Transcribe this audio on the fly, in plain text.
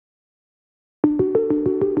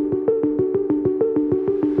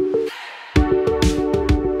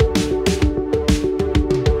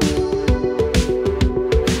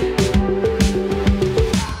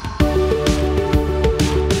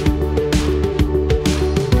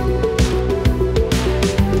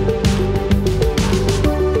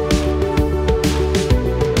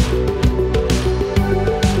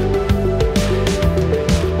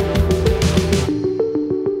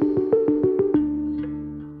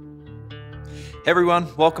Hey everyone,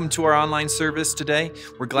 welcome to our online service today.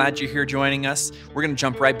 We're glad you're here joining us. We're going to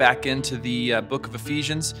jump right back into the book of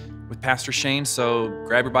Ephesians with Pastor Shane. So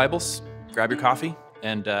grab your Bibles, grab your coffee,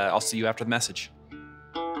 and I'll see you after the message.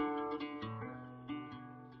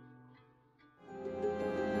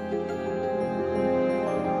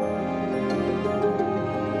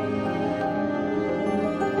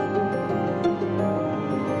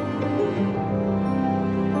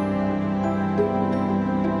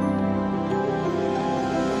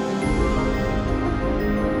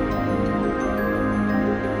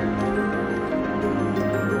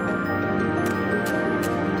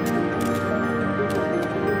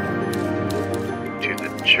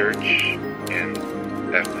 Church in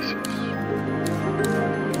Ephesus.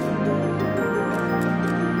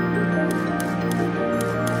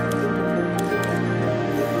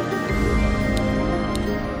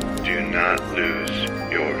 Do not lose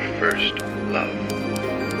your first love.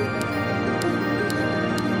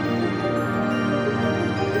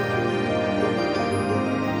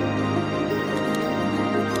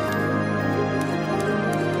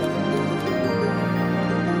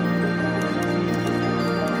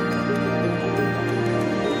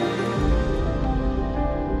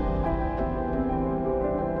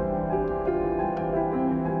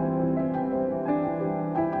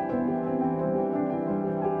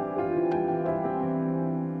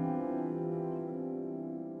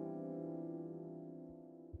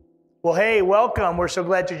 Well, hey, welcome. We're so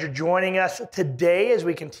glad that you're joining us today as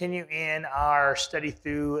we continue in our study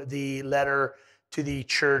through the letter to the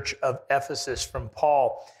church of Ephesus from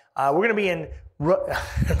Paul. We're going to be in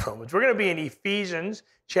Romans. We're going to be in Ephesians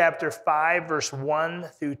chapter 5, verse 1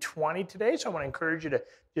 through 20 today. So I want to encourage you to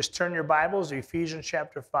just turn your Bibles to Ephesians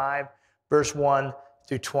chapter 5, verse 1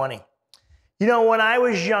 through 20. You know, when I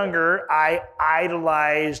was younger, I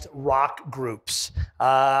idolized rock groups.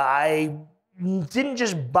 I didn't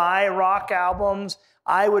just buy rock albums.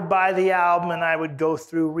 I would buy the album and I would go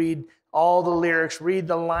through, read all the lyrics, read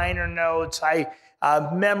the liner notes. I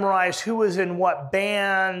memorized who was in what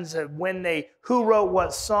bands, who wrote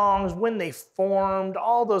what songs, when they formed,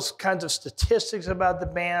 all those kinds of statistics about the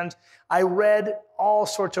bands. I read all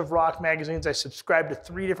sorts of rock magazines. I subscribed to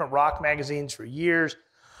 3 different rock magazines for years.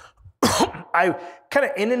 I kind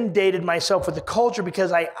of inundated myself with the culture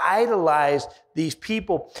because I idolized these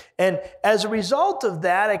people. And as a result of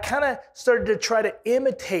that, I kind of started to try to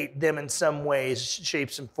imitate them in some ways,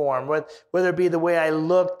 shapes, and form, whether it be the way I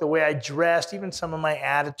looked, the way I dressed, even some of my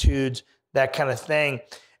attitudes, that kind of thing.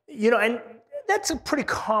 You know, and that's a pretty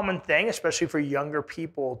common thing, especially for younger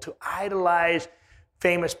people, to idolize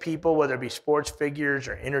famous people, whether it be sports figures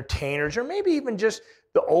or entertainers, or maybe even just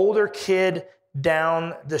the older kid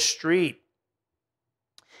down the street.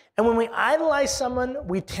 And when we idolize someone,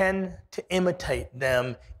 we tend to imitate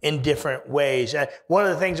them in different ways. One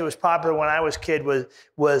of the things that was popular when I was a kid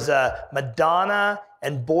was Madonna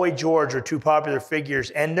and Boy George were 2 popular figures.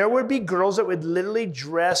 And there would be girls that would literally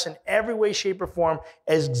dress in every way, shape, or form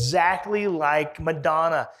exactly like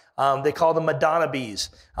Madonna. They call them Madonna bees.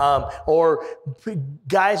 Or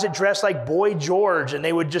guys that dress like Boy George, and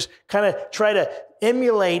they would just kind of try to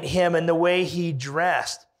emulate him in the way he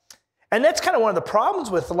dressed. And that's kind of one of the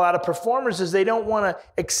problems with a lot of performers is they don't want to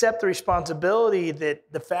accept the responsibility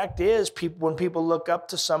that the fact is when people look up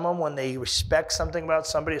to someone, when they respect something about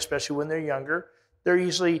somebody, especially when they're younger, they're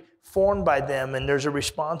usually formed by them, and there's a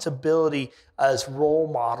responsibility as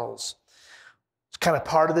role models. It's kind of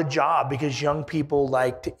part of the job because young people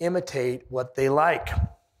like to imitate what they like.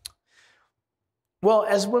 Well,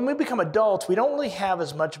 when we become adults, we don't really have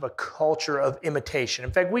as much of a culture of imitation.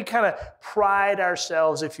 In fact, we kind of pride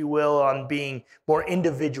ourselves, if you will, on being more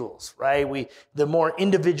individuals, right? The more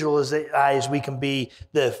individualized we can be,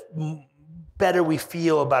 the better we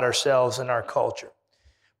feel about ourselves and our culture.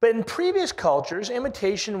 But in previous cultures,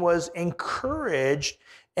 imitation was encouraged,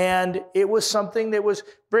 and it was something that was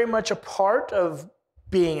very much a part of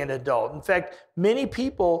being an adult. In fact, many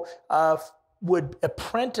people would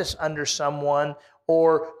apprentice under someone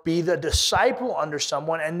or be the disciple under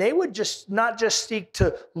someone, and they would not just seek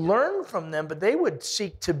to learn from them, but they would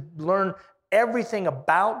seek to learn everything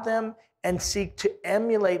about them and seek to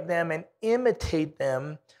emulate them and imitate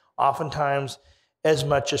them, oftentimes as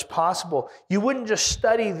much as possible. You wouldn't just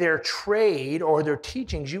study their trade or their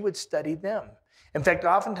teachings, you would study them. In fact,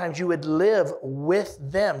 oftentimes you would live with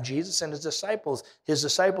them. Jesus and his disciples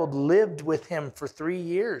lived with him for 3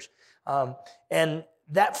 years. And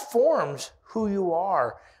that forms who you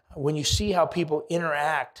are when you see how people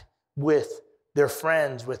interact with their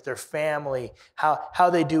friends, with their family, how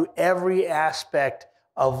they do every aspect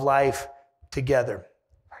of life together.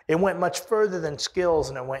 It went much further than skills,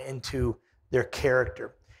 and it went into their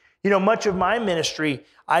character. You know, much of my ministry,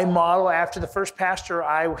 I model after the first pastor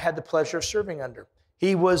I had the pleasure of serving under.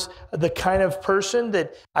 He was the kind of person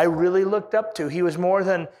that I really looked up to. He was more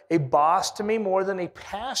than a boss to me, more than a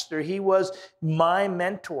pastor. He was my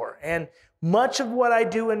mentor. And much of what I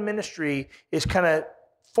do in ministry is kind of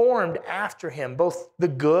formed after him, both the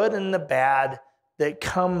good and the bad that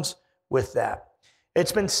comes with that.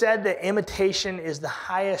 It's been said that imitation is the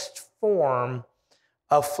highest form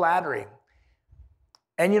of flattery.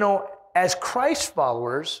 And you know, as Christ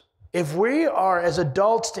followers, if we are as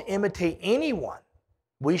adults to imitate anyone,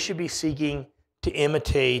 we should be seeking to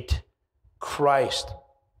imitate Christ.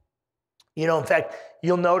 You know, in fact,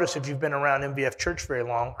 you'll notice if you've been around MVF Church very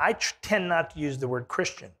long, I tend not to use the word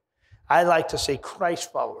Christian. I like to say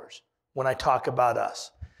Christ followers when I talk about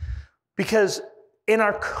us. Because in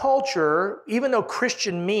our culture, even though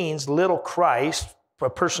Christian means little Christ, a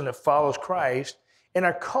person that follows Christ, in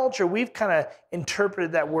our culture, we've kind of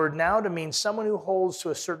interpreted that word now to mean someone who holds to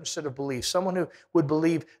a certain set of beliefs, someone who would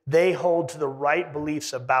believe they hold to the right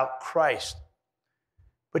beliefs about Christ.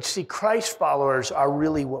 But you see, Christ followers are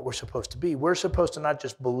really what we're supposed to be. We're supposed to not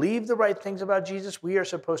just believe the right things about Jesus, we are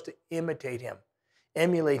supposed to imitate him,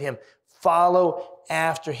 emulate him, follow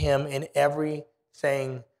after him in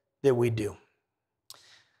everything that we do.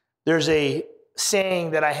 There's a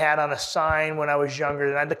saying that I had on a sign when I was younger,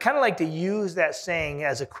 and I'd kind of like to use that saying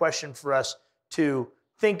as a question for us to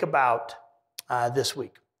think about this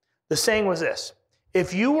week. The saying was this: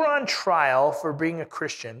 if you were on trial for being a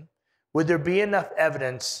Christian, would there be enough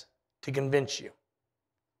evidence to convince you?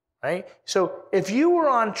 Right? So if you were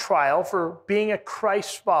on trial for being a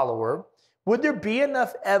Christ follower, would there be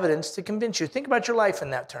enough evidence to convince you? Think about your life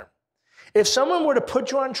in that term. If someone were to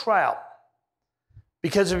put you on trial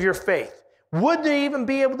because of your faith, would they even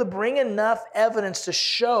be able to bring enough evidence to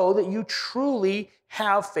show that you truly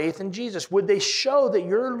have faith in Jesus? Would they show that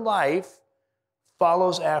your life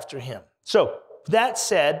follows after him? So, that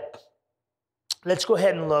said, let's go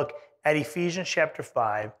ahead and look at Ephesians chapter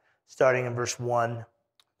 5, starting in verse 1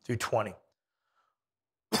 through 20.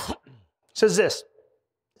 It says this: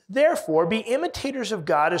 therefore, be imitators of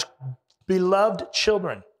God as beloved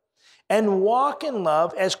children, and walk in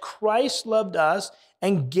love as Christ loved us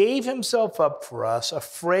and gave himself up for us, a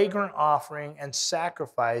fragrant offering and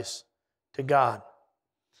sacrifice to God.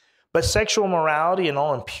 But sexual immorality and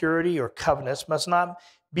all impurity or covetousness must not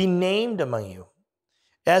be named among you,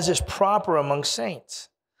 as is proper among saints.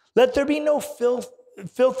 Let there be no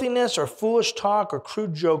filthiness or foolish talk or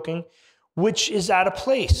crude joking, which is out of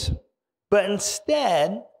place. But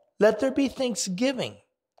instead, let there be thanksgiving.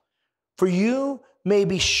 For you may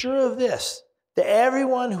be sure of this, that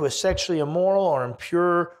everyone who is sexually immoral or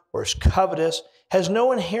impure or is covetous has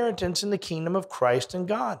no inheritance in the kingdom of Christ and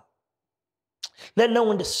God. Let no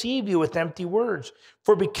one deceive you with empty words,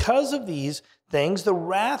 for because of these things, the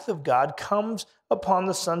wrath of God comes upon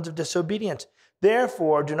the sons of disobedience.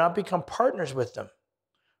 Therefore, do not become partners with them.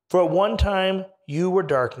 For at one time you were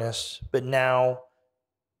darkness, but now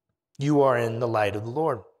you are in the light of the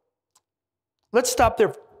Lord. Let's stop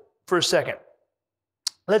there for a second.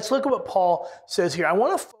 Let's look at what Paul says here. I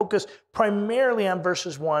want to focus primarily on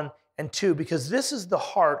verses 1 and 2 because this is the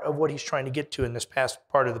heart of what he's trying to get to in this past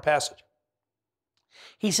part of the passage.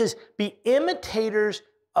 He says, be imitators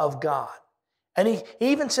of God. And he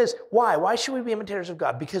even says, why? Why should we be imitators of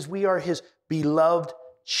God? Because we are his beloved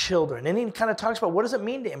children. And he kind of talks about what does it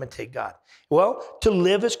mean to imitate God? Well, to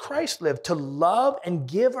live as Christ lived, to love and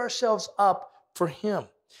give ourselves up for him.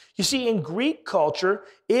 You see, in Greek culture,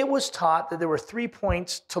 it was taught that there were 3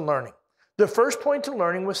 points to learning. The first point to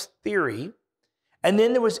learning was theory, and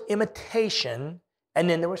then there was imitation, and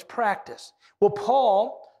then there was practice. Well,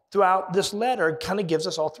 Paul, throughout this letter, kind of gives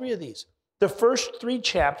us all 3 of these. The first 3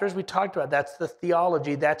 chapters we talked about, that's the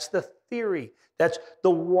theology, that's the theory, that's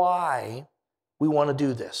the why we want to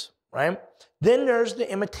do this, right? Then there's the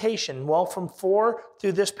imitation. Well, from 4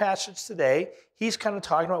 through this passage today, he's kind of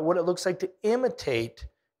talking about what it looks like to imitate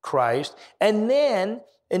Christ. And then,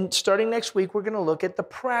 starting next week, we're going to look at the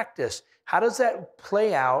practice. How does that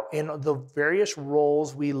play out in the various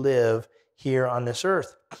roles we live here on this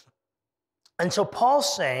earth? And so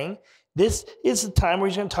Paul's saying, this is the time where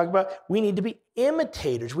he's going to talk about we need to be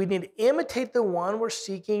imitators. We need to imitate the one we're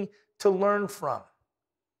seeking to learn from.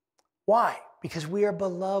 Why? Because we are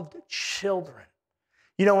beloved children.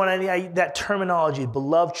 You know, when that terminology,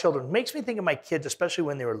 beloved children, makes me think of my kids, especially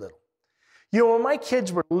when they were little. You know, when my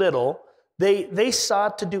kids were little, they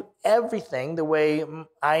sought to do everything the way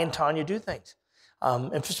I and Tanya do things.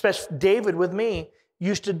 And especially David with me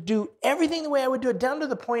used to do everything the way I would do it, down to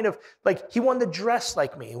the point of, like, he wanted to dress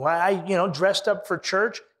like me. When I, dressed up for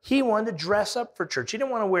church, he wanted to dress up for church. He didn't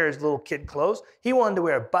want to wear his little kid clothes. He wanted to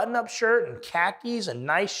wear a button-up shirt and khakis and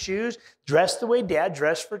nice shoes, dress the way Dad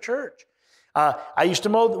dressed for church. I used to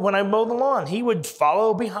when I mowed the lawn, he would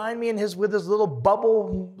follow behind me with his little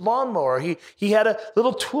bubble lawnmower. He had a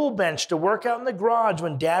little tool bench to work out in the garage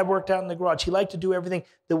when Dad worked out in the garage. He liked to do everything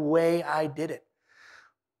the way I did it.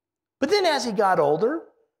 But then as he got older,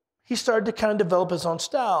 he started to kind of develop his own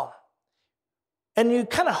style. And you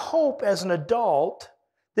kind of hope as an adult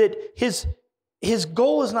that his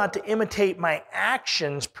goal is not to imitate my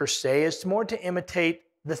actions per se, it's more to imitate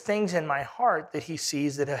the things in my heart that he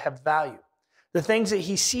sees that have value. The things that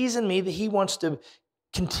he sees in me that he wants to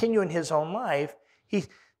continue in his own life,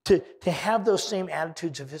 to have those same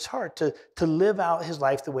attitudes of his heart, to live out his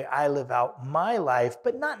life the way I live out my life,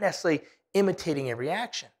 but not necessarily imitating every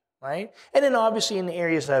action, right? And then obviously in the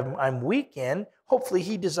areas that I'm weak in, hopefully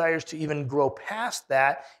he desires to even grow past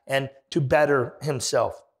that and to better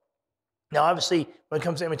himself. Now, obviously, when it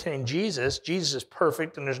comes to imitating Jesus, Jesus is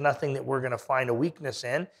perfect and there's nothing that we're going to find a weakness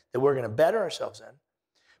in, that we're going to better ourselves in.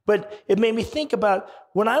 But it made me think about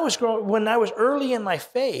when I was early in my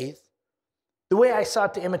faith, the way I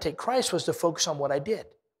sought to imitate Christ was to focus on what I did,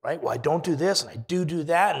 right? Well, I don't do this and I do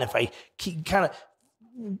that. And if I keep kind of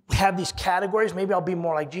have these categories, maybe I'll be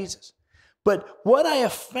more like Jesus. But what I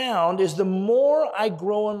have found is the more I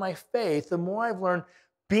grow in my faith, the more I've learned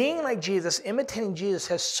being like Jesus, imitating Jesus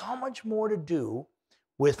has so much more to do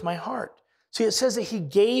with my heart. See, it says that he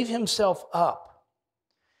gave himself up.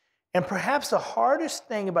 And perhaps the hardest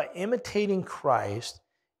thing about imitating Christ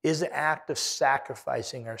is the act of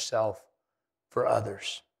sacrificing ourselves for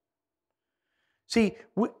others. See,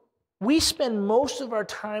 we spend most of our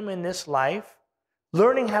time in this life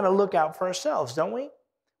learning how to look out for ourselves, don't we?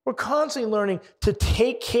 We're constantly learning to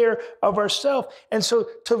take care of ourselves. And so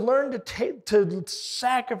to learn to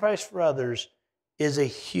sacrifice for others is a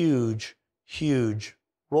huge, huge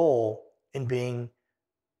role in being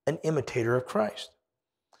an imitator of Christ.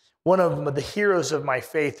 One of the heroes of my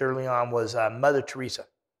faith early on was Mother Teresa.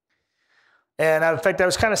 And in fact, I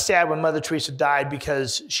was kind of sad when Mother Teresa died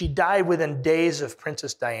because she died within days of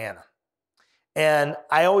Princess Diana. And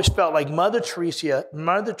I always felt like Mother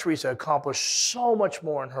Teresa accomplished so much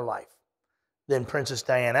more in her life than Princess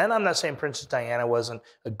Diana. And I'm not saying Princess Diana wasn't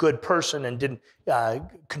a good person and didn't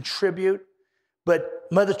contribute, but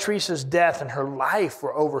Mother Teresa's death and her life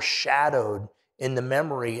were overshadowed in the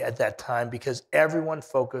memory at that time because everyone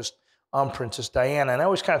focused on Princess Diana. And I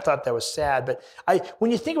always kind of thought that was sad. But when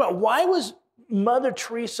you think about why was Mother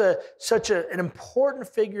Teresa such an important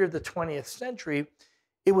figure of the 20th century,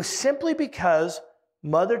 it was simply because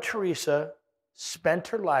Mother Teresa spent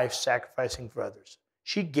her life sacrificing for others.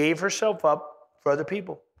 She gave herself up for other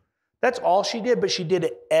people. That's all she did, but she did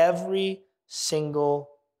it every single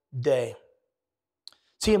day.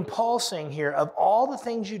 See, and Paul's saying here, of all the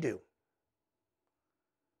things you do,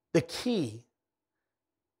 the key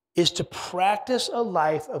is to practice a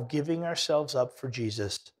life of giving ourselves up for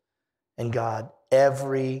Jesus and God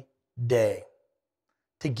every day.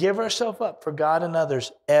 To give ourselves up for God and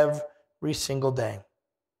others every single day.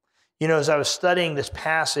 You know, as I was studying this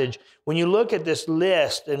passage, when you look at this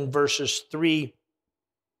list in verses 3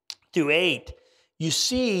 through 8, you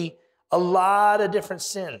see a lot of different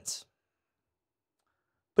sins.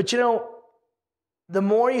 But you know, the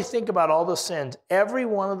more you think about all those sins, every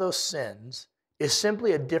one of those sins is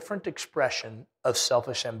simply a different expression of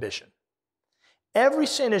selfish ambition. Every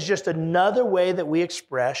sin is just another way that we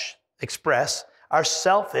express our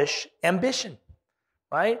selfish ambition,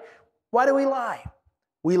 right? Why do we lie?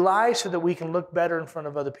 We lie so that we can look better in front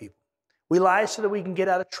of other people. We lie so that we can get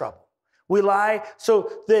out of trouble. We lie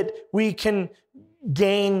so that we can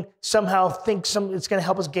gain it's going to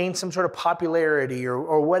help us gain some sort of popularity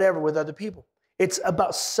or whatever with other people. It's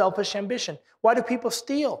about selfish ambition. Why do people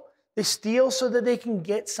steal? They steal so that they can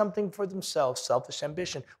get something for themselves, selfish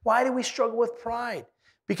ambition. Why do we struggle with pride?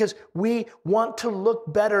 Because we want to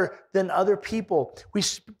look better than other people. We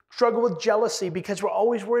struggle with jealousy because we're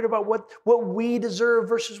always worried about what we deserve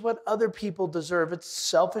versus what other people deserve. It's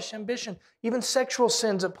selfish ambition. Even sexual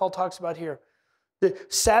sins that Paul talks about here.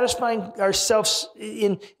 Satisfying ourselves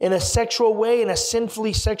in a sexual way, in a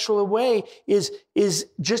sinfully sexual way, is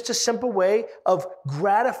just a simple way of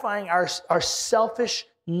gratifying our selfish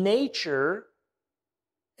nature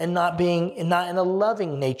and not in a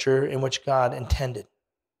loving nature in which God intended.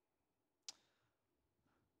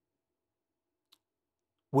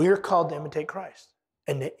 We're called to imitate Christ.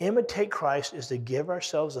 And to imitate Christ is to give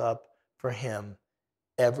ourselves up for him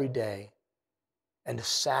every day and to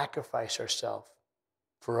sacrifice ourselves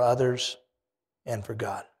for others and for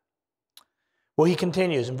God. Well, he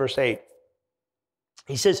continues in verse 8.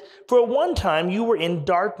 He says, for at one time you were in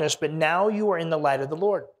darkness, but now you are in the light of the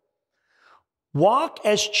Lord. Walk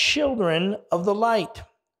as children of the light,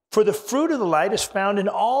 for the fruit of the light is found in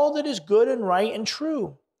all that is good and right and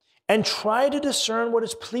true. And try to discern what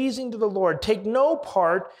is pleasing to the Lord. Take no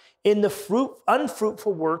part in the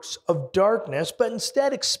unfruitful works of darkness, but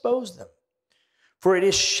instead expose them. For it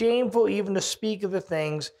is shameful even to speak of the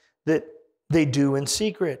things that they do in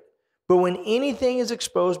secret. But when anything is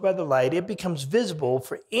exposed by the light, it becomes visible,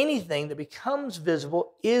 for anything that becomes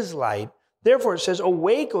visible is light. Therefore it says,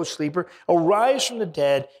 awake, O sleeper, arise from the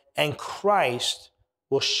dead, and Christ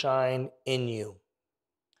will shine in you.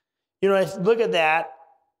 You know, I look at that,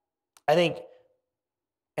 I think,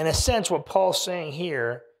 in a sense, what Paul's saying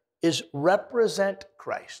here is represent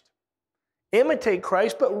Christ. Imitate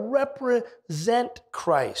Christ, but represent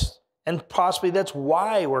Christ. And possibly that's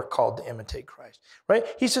why we're called to imitate Christ, right?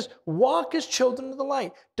 He says, walk as children of the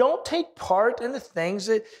light. Don't take part in the things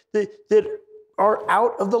that are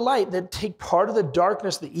out of the light, that take part of the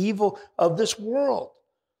darkness, the evil of this world.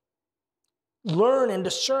 Learn and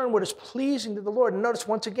discern what is pleasing to the Lord. And notice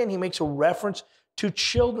once again, he makes a reference to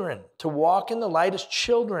children, to walk in the light as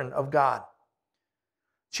children of God.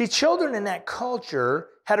 See, children in that culture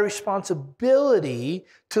had a responsibility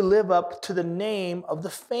to live up to the name of the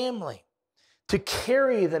family, to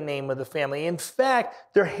carry the name of the family. In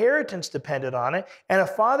fact, their inheritance depended on it, and a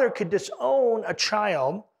father could disown a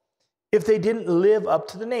child if they didn't live up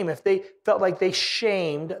to the name, if they felt like they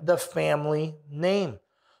shamed the family name.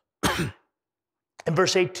 In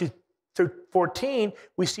verse 8 to 14,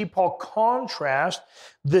 we see Paul contrast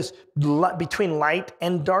this between light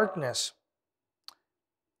and darkness.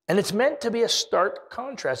 And it's meant to be a stark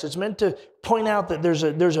contrast. It's meant to point out that there's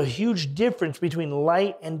a huge difference between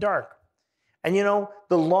light and dark. And you know,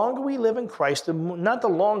 the longer we live in Christ, not the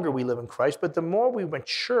longer we live in Christ, but the more we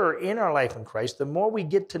mature in our life in Christ, the more we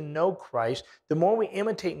get to know Christ, the more we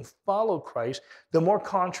imitate and follow Christ, the more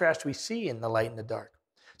contrast we see in the light and the dark.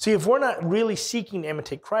 See, if we're not really seeking to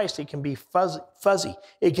imitate Christ, it can be fuzzy.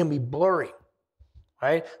 It can be blurry.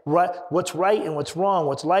 Right? What's right and what's wrong,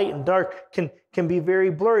 what's light and dark can be very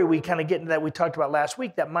blurry. We kind of get into that we talked about last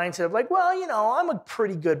week, that mindset of like, well, you know, I'm a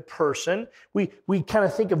pretty good person. We kind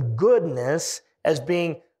of think of goodness as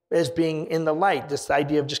being in the light. This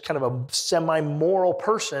idea of just kind of a semi-moral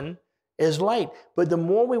person is light. But the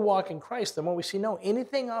more we walk in Christ, the more we see, no,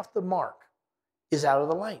 anything off the mark is out of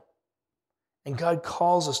the light. And God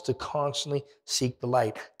calls us to constantly seek the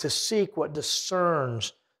light, to seek what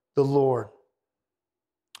discerns the Lord.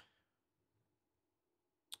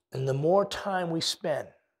 And the more time we spend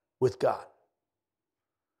with God,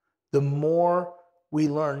 the more we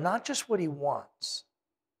learn not just what he wants,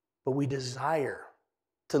 but we desire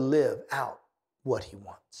to live out what he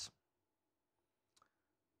wants.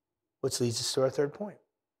 Which leads us to our third point.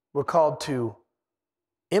 We're called to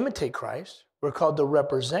imitate Christ. We're called to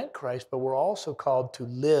represent Christ, but we're also called to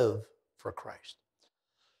live for Christ.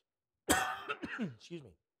 Excuse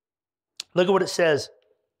me. Look at what it says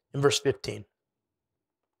in verse 15.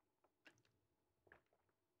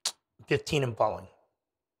 15 and following.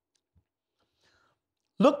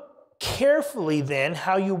 Look carefully then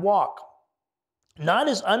how you walk, not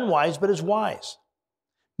as unwise, but as wise.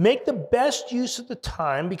 Make the best use of the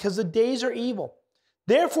time, because the days are evil.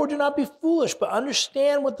 Therefore, do not be foolish, but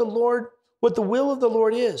understand what the will of the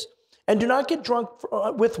Lord is. And do not get drunk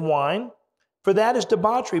with wine, for that is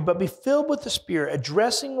debauchery, but be filled with the Spirit,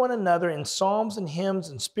 addressing one another in psalms and hymns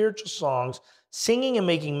and spiritual songs, singing and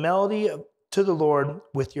making melody to the Lord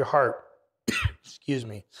with your heart. Excuse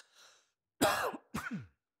me.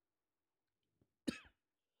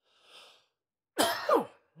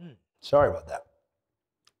 Sorry about that.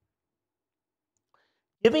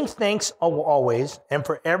 Giving thanks always and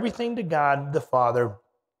for everything to God the Father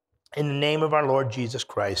in the name of our Lord Jesus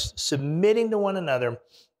Christ, submitting to one another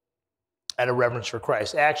out of reverence for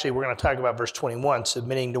Christ. Actually, we're going to talk about verse 21,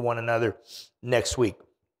 submitting to one another, next week.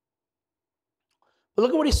 But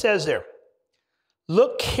look at what he says there.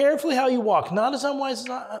 Look carefully how you walk, not as unwise,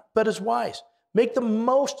 but as wise. Make the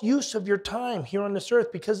most use of your time here on this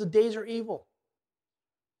earth, because the days are evil.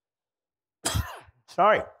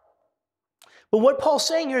 Sorry. But what Paul's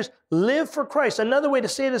saying here is live for Christ. Another way to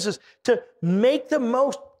say this is to make the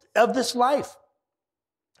most of this life,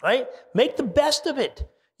 right? Make the best of it.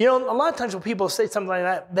 You know, a lot of times when people say something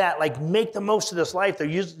like that, like make the most of this life, they're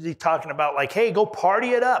usually talking about like, hey, go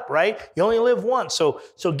party it up, right? You only live once, so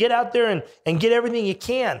get out there and get everything you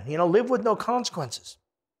can. You know, live with no consequences.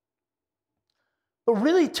 But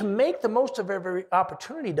really, to make the most of every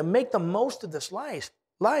opportunity, to make the most of this life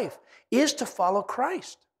is to follow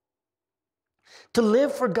Christ, to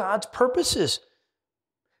live for God's purposes.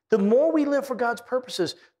 The more we live for God's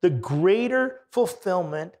purposes, the greater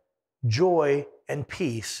fulfillment, joy, and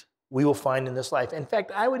peace we will find in this life. In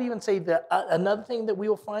fact, I would even say that another thing that we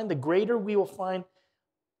will find, the greater we will find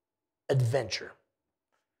adventure.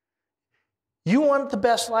 You want the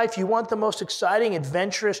best life, you want the most exciting,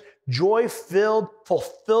 adventurous, joy-filled,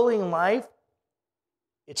 fulfilling life,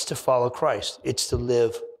 it's to follow Christ. It's to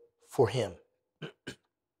live for Him.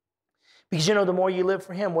 Because the more you live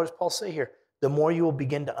for Him, what does Paul say here? The more you will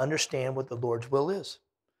begin to understand what the Lord's will is.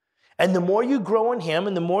 And the more you grow in Him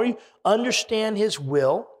and the more you understand His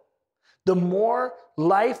will, the more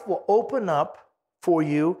life will open up for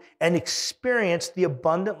you and experience the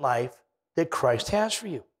abundant life that Christ has for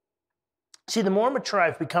you. See, the more mature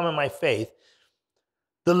I've become in my faith,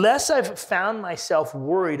 the less I've found myself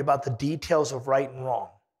worried about the details of right and wrong.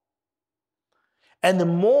 And the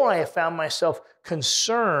more I have found myself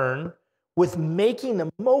concerned with making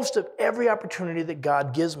the most of every opportunity that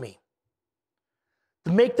God gives me.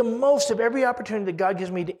 To make the most of every opportunity that God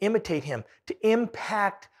gives me to imitate Him, to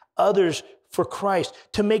impact others for Christ,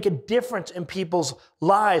 to make a difference in people's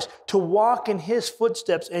lives, to walk in His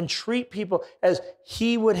footsteps and treat people as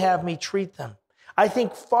He would have me treat them. I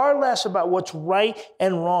think far less about what's right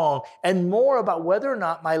and wrong and more about whether or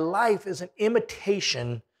not my life is an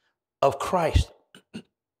imitation of Christ.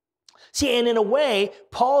 See, and in a way,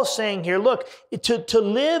 Paul is saying here, look, to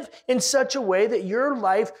live in such a way that your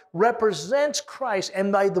life represents Christ,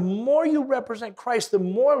 and by the more you represent Christ, the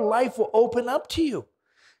more life will open up to you.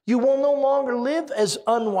 You will no longer live as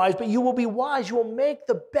unwise, but you will be wise. You will make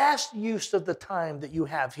the best use of the time that you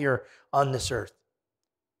have here on this earth.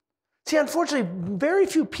 See, unfortunately, very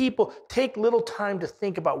few people take little time to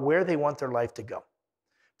think about where they want their life to go.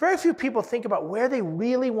 Very few people think about where they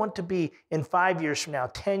really want to be in 5 years from now,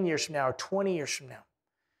 10 years from now, or 20 years from now.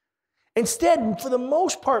 Instead, for the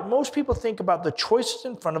most part, most people think about the choices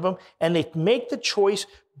in front of them, and they make the choice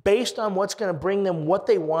based on what's going to bring them what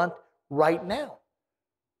they want right now.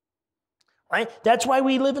 Right? That's why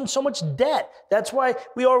we live in so much debt. That's why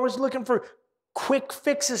we're always looking for quick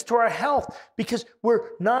fixes to our health, because we're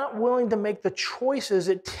not willing to make the choices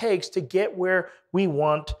it takes to get where we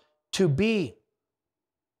want to be.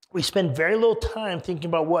 We spend very little time thinking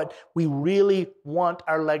about what we really want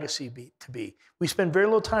our legacy to be. We spend very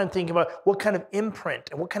little time thinking about what kind of imprint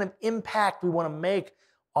and what kind of impact we want to make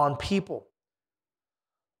on people.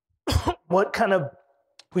 What kind of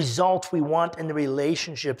results we want in the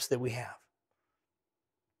relationships that we have.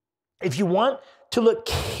 If you want to look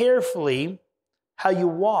carefully how you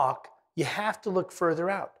walk, you have to look further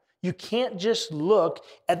out. You can't just look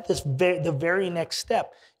at the very next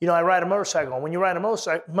step. I ride a motorcycle. When you ride a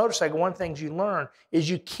motorcycle, one of the things you learn is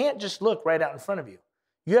you can't just look right out in front of you.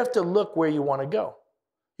 You have to look where you want to go.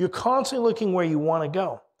 You're constantly looking where you want to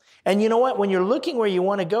go. And you know what? When you're looking where you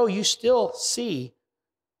want to go, you still see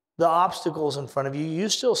the obstacles in front of you. You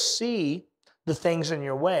still see the things in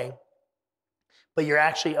your way. But you're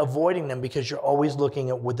actually avoiding them because you're always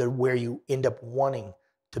looking at where you end up wanting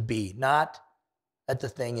to be, not at the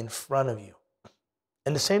thing in front of you.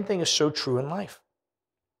 And the same thing is so true in life.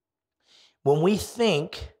 When we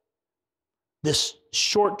think this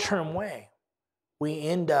short-term way, we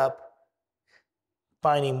end up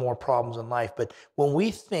finding more problems in life. But when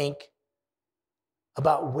we think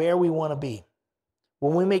about where we want to be,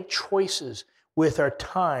 when we make choices with our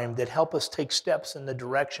time that help us take steps in the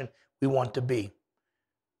direction we want to be,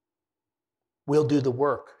 we'll do the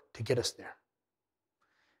work to get us there.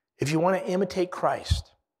 If you want to imitate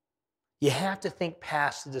Christ, you have to think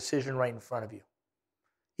past the decision right in front of you.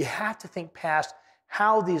 You have to think past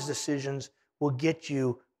how these decisions will get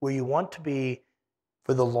you where you want to be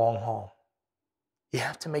for the long haul. You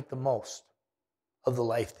have to make the most of the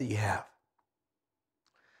life that you have.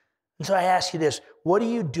 And so I ask you this, what are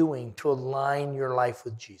you doing to align your life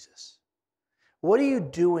with Jesus? What are you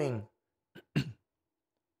doing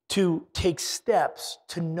to take steps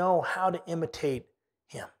to know how to imitate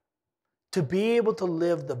Him? To be able to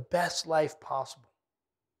live the best life possible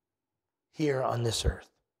here on this earth.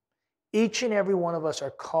 Each and every one of us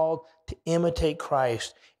are called to imitate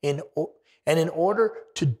Christ, and in order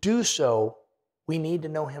to do so, we need to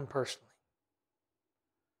know Him personally.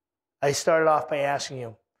 I started off by asking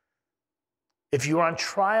you, if you were on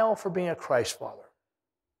trial for being a Christ follower,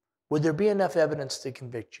 would there be enough evidence to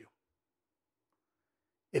convict you?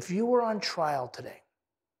 If you were on trial today,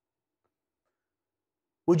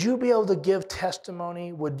 would you be able to give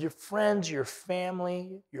testimony? Would your friends, your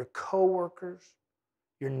family, your coworkers,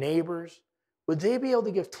 your neighbors, would they be able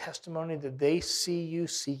to give testimony that they see you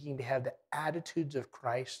seeking to have the attitudes of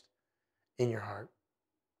Christ in your heart?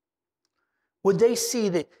 Would they see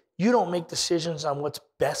that You don't make decisions on what's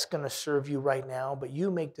best going to serve you right now, but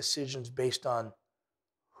you make decisions based on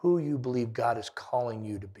who you believe God is calling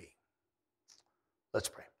you to be. Let's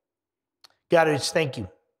pray. God, I just thank you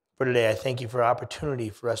for today. I thank you for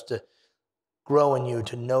opportunity for us to grow in you,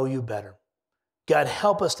 to know you better. God,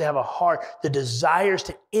 help us to have a heart that desires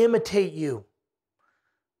to imitate you,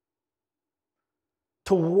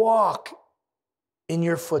 to walk in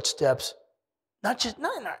your footsteps, not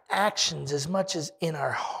in our actions as much as in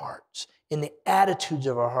our hearts, in the attitudes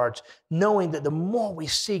of our hearts, knowing that the more we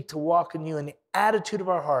seek to walk in you in the attitude of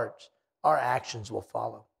our hearts, our actions will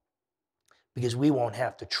follow. Because we won't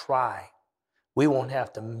have to try. We won't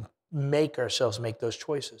have to make ourselves make those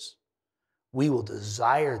choices. We will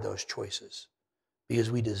desire those choices because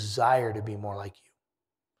we desire to be more like you.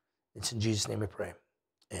 It's in Jesus' name we pray.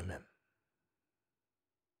 Amen.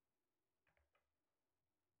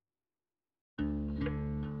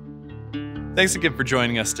 Thanks again for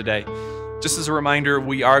joining us today. Just as a reminder,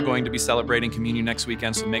 we are going to be celebrating communion next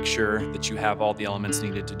weekend, so make sure that you have all the elements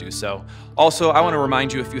needed to do so. Also, I want to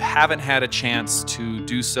remind you, if you haven't had a chance to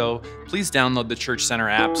do so, please download the Church Center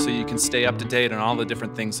app so you can stay up to date on all the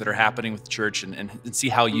different things that are happening with the church and see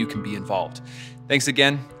how you can be involved. Thanks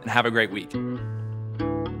again, and have a great week.